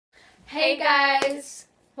Hey guys!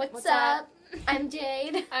 What's up? I'm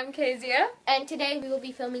Jade. I'm Kezia. And today we will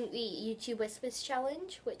be filming the YouTube Whispers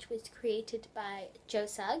Challenge, which was created by Joe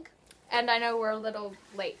Sugg. And I know we're a little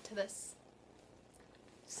late to this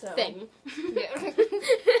Thing. Yeah.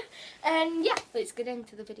 And yeah, let's get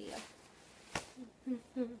into the video.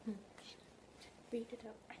 Read it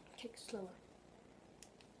out. Take it slower.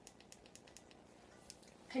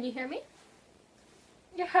 Can you hear me?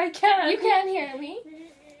 Yeah, I can. You can hear me.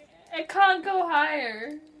 I can't go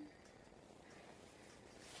higher.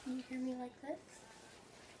 Can you hear me like this?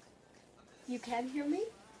 You can hear me?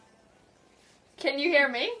 Can you hear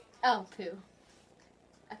me? Oh, poo.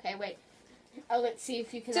 Okay, wait. Oh, let's see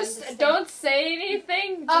if you can Just understand. don't say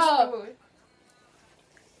anything. Just Oh.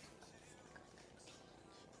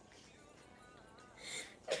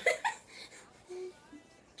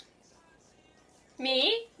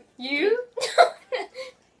 Me? You?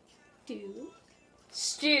 Do.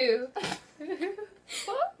 Stew.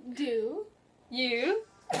 Do. You?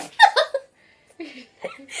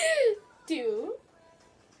 Do.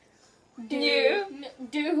 Do. You.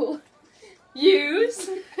 Do. Use.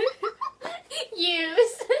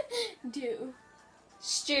 Use. Do.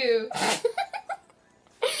 Stew.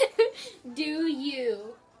 Do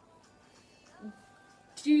you.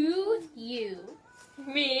 Do you.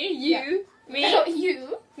 Me. You. Me. No,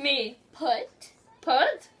 you Me. put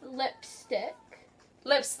Put lipstick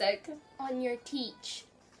lipstick on your teeth.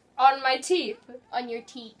 on my teeth. On your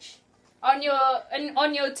teeth. On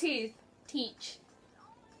your teeth. Teeth.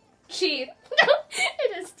 Teeth. No,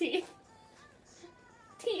 it is teeth.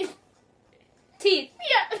 Teeth. Teeth.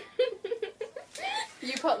 Yeah.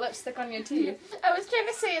 You put lipstick on your teeth. I was trying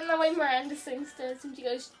to say it in the way Miranda sings to us, and she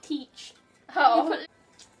goes, teach. Oh.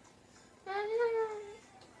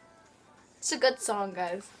 It's a good song,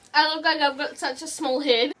 guys. I look like I've got such a small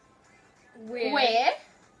head. Where?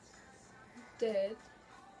 Did.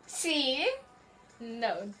 See?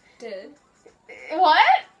 No. Did.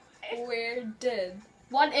 What? Where did.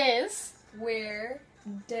 What is? Where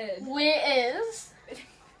did. Where is?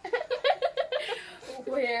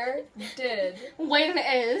 Where did. When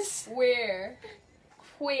is? Where.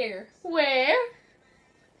 Where. Where?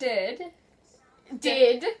 Did.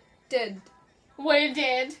 Did. Did. Where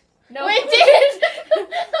did? No. Where did?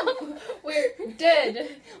 Where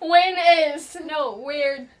did. When is? No.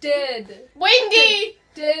 Where did. Wendy!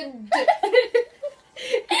 Did.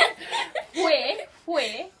 Where.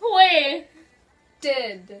 Where. Where?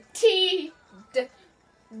 Did. T. Did.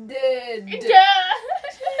 Duh.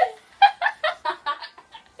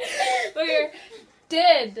 Where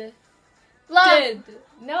did. Love. Did.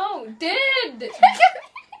 No. Did.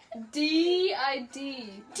 D-I-D.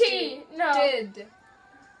 T. No. Did.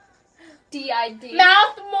 D-I-D.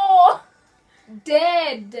 Mouth more.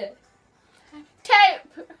 Dead.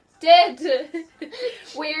 Tape. Did.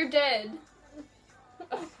 Where did.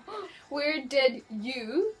 Where did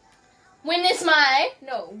you. When is my?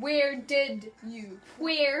 No. Where did you.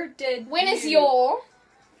 Where did When you. is your?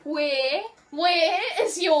 Where. Where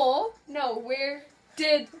is your? No. Where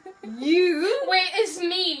did you. Where is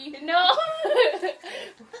me? No.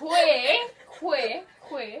 Where. Where.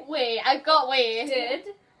 Where. Wait, I got where.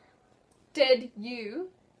 Did you.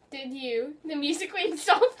 Did you? The music went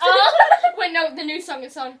stopped. Oh. Wait, no, the new song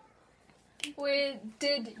is on. Where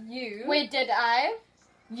did you. Where did I?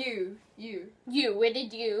 You. You. Where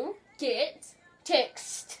did you? Get.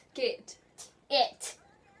 Text. Get. It.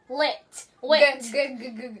 Lit. Wit.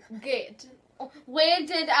 Get. Where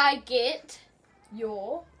did I get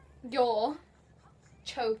Your. your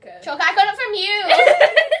Choker. choke? I got it from you.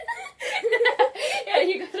 Yeah,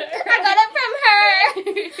 you got it. I got it from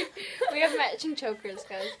her. We have matching chokers,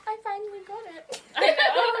 guys. I finally got it. I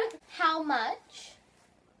know. How much?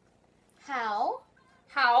 How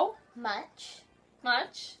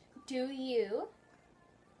Much do you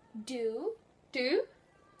do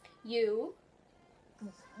you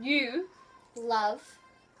you love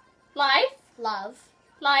life love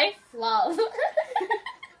life love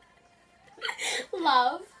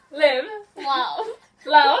love live love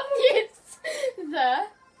love yes the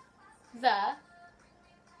die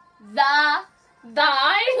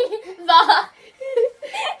the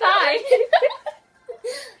thigh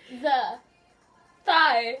the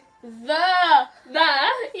thigh the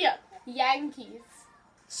yeah Yankees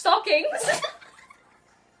stockings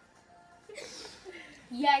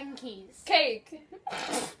Yankees cake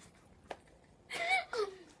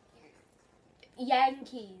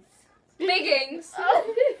Yankees leggings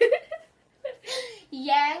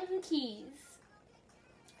Yankees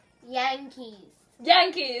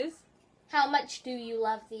Yankees How much do you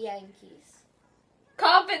love the Yankees?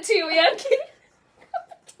 carpet to Yankee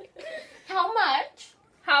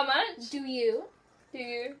Do you Do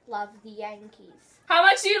you? love the Yankees? How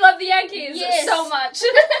much do you love the Yankees? Yes. So much.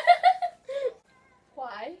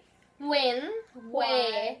 Why? When?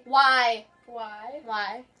 Why? Why? Why?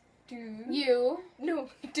 Why? Do You? No.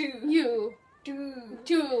 Do You? do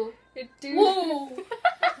Do? do. Woo.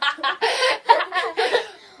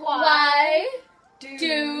 Why do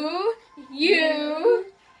you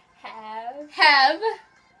have have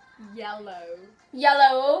yellow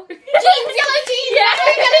yellow jeans? Yellow jeans! Yeah.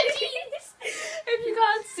 Yellow jeans! If you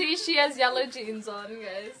can't see, she has yellow jeans on,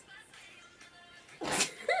 guys.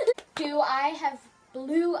 Do I have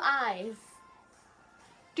blue eyes?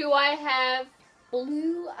 Do I have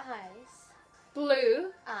Blue eyes.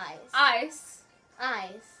 blue Eyes. eyes?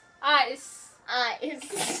 Eyes. Eyes.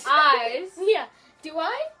 Eyes. Eyes. Yeah. Do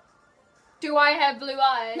I? Do I have blue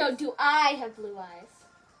eyes? No, do I have blue eyes?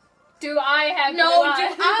 Do I have No, blue do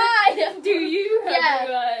eyes? I have Do you have Yeah.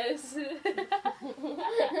 blue eyes?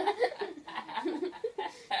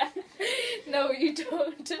 No, you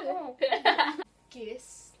don't.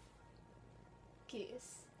 Kiss. Kiss.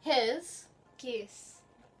 His. Kiss.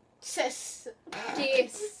 Sis.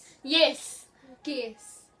 Kiss. Yes.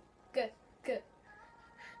 Kiss. G. G.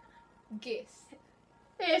 Kiss.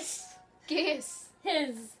 His. Kiss.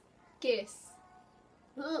 His. Kiss.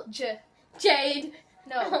 J. Jade.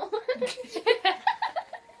 No.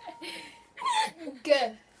 G.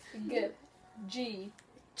 G. G.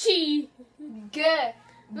 Chi. G.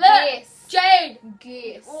 Look. Kiss. Jade.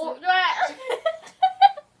 Kiss. Oh,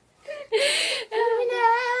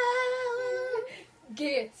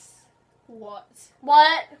 Guess what?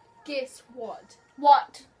 What? Guess what?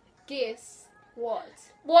 What? Guess what?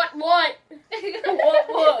 What? What?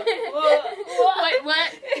 What? What?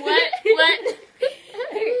 What? What?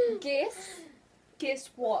 Guess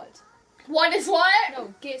what? What is what?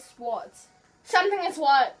 No, guess what? Something is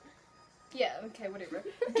what? Yeah, okay, whatever.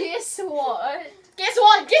 Guess what? Guess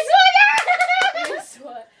what? Guess what? Guess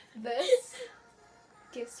what? This?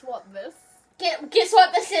 Guess what this? Guess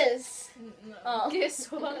what this is? No. Oh.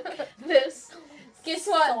 Guess what this? Guess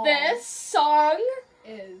what song this song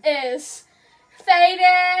is? is?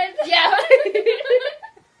 Faded. Yeah.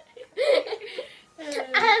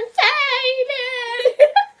 I'm faded.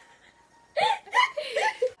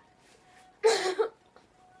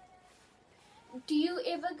 Do you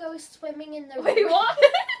ever go swimming in the Wait, what?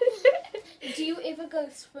 Do you ever go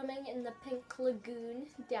swimming in the pink lagoon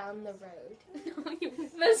down the road?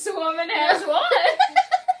 This woman has what?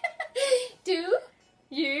 Do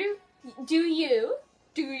You? you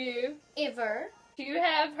Do you? ever Do you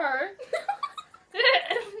have her?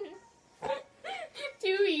 do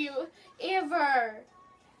you ever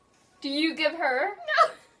Do you give her?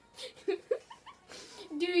 no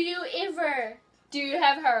do you ever Do you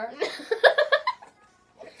have her?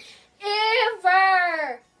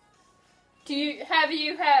 ever Do you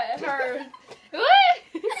have her?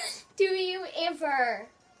 What? do you ever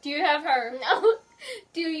Do you have her? no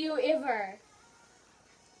do you ever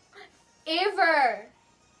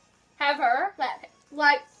Have her?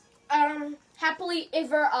 like happily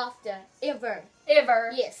ever after ever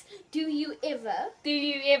Ever? yes do you ever Do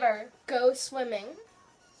you ever? go swimming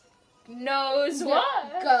Knows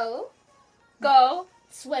what? go Go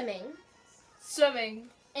swimming swimming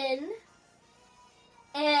in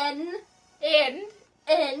in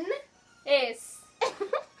is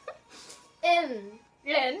in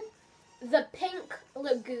in the pink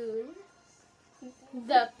lagoon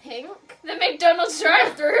the pink the McDonald's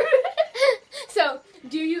drive-thru. so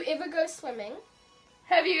do you ever go swimming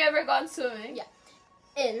Have you ever gone swimming? Yeah.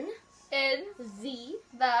 in In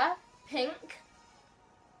the pink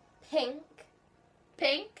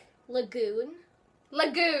pink lagoon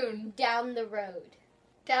lagoon down the road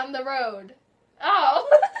down the road. Oh.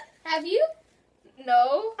 have you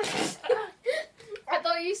No. I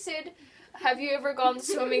thought you said, have you ever gone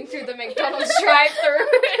swimming through the McDonald's drive-thru?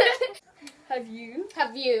 Have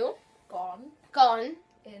you gone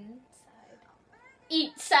inside?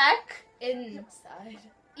 eat sack Inside.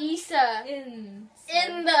 Isa In.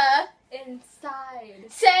 in the Inside.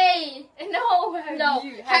 say No. no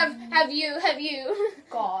You, have you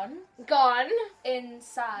gone gone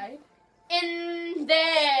inside? in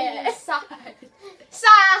there Inside. sa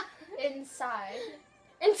Inside.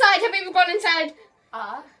 inside have you ever gone inside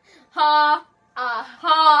Ah. ha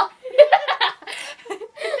Ha.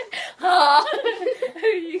 ha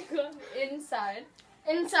You gone inside?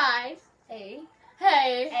 inside A.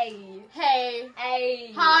 hey A. hey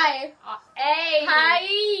A. hi A. hi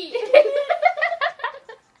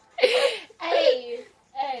A.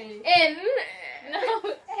 A. in No.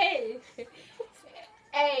 A.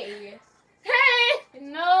 A. hey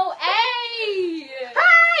No. A.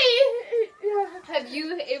 hi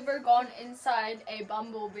ever gone inside a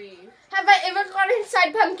bumblebee? Have I ever gone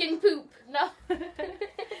inside pumpkin poop? No.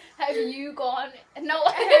 Have you gone? No.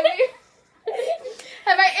 Have you?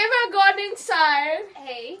 Have I ever gone inside?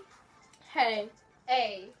 Hey. Hey.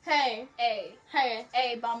 A. Hey. Hey.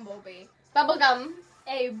 A bumblebee. Bubblegum.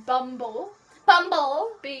 A bumble.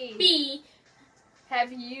 Bumble. Bee. Bee.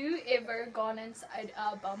 Have you ever gone inside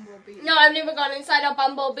a bumblebee? No, I've never gone inside a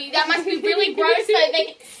bumblebee. That must be really gross so they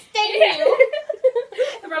can sting you.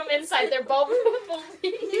 From inside their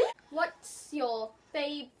bumblebee. What's your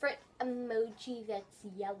favorite emoji that's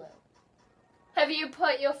yellow? Have you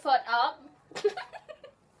put your foot up?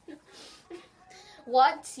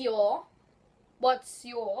 What's your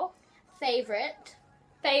favorite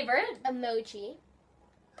emoji?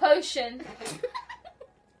 Potion.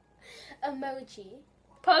 Emoji.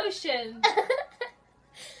 Potion.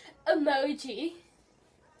 Emoji.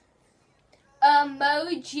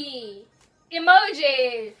 Emoji.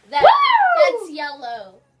 Emoji. That's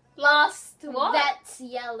yellow. Last what? That's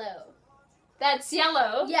yellow. That's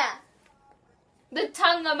yellow. Yeah. The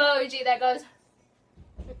tongue emoji that goes.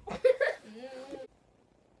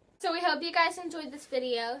 So we hope you guys enjoyed this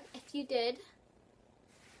video. If you did,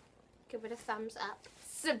 give it a thumbs up.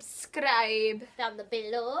 Subscribe Down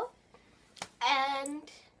below. And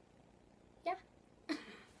yeah.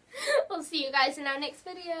 We'll see you guys in our next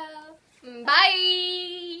video. Bye.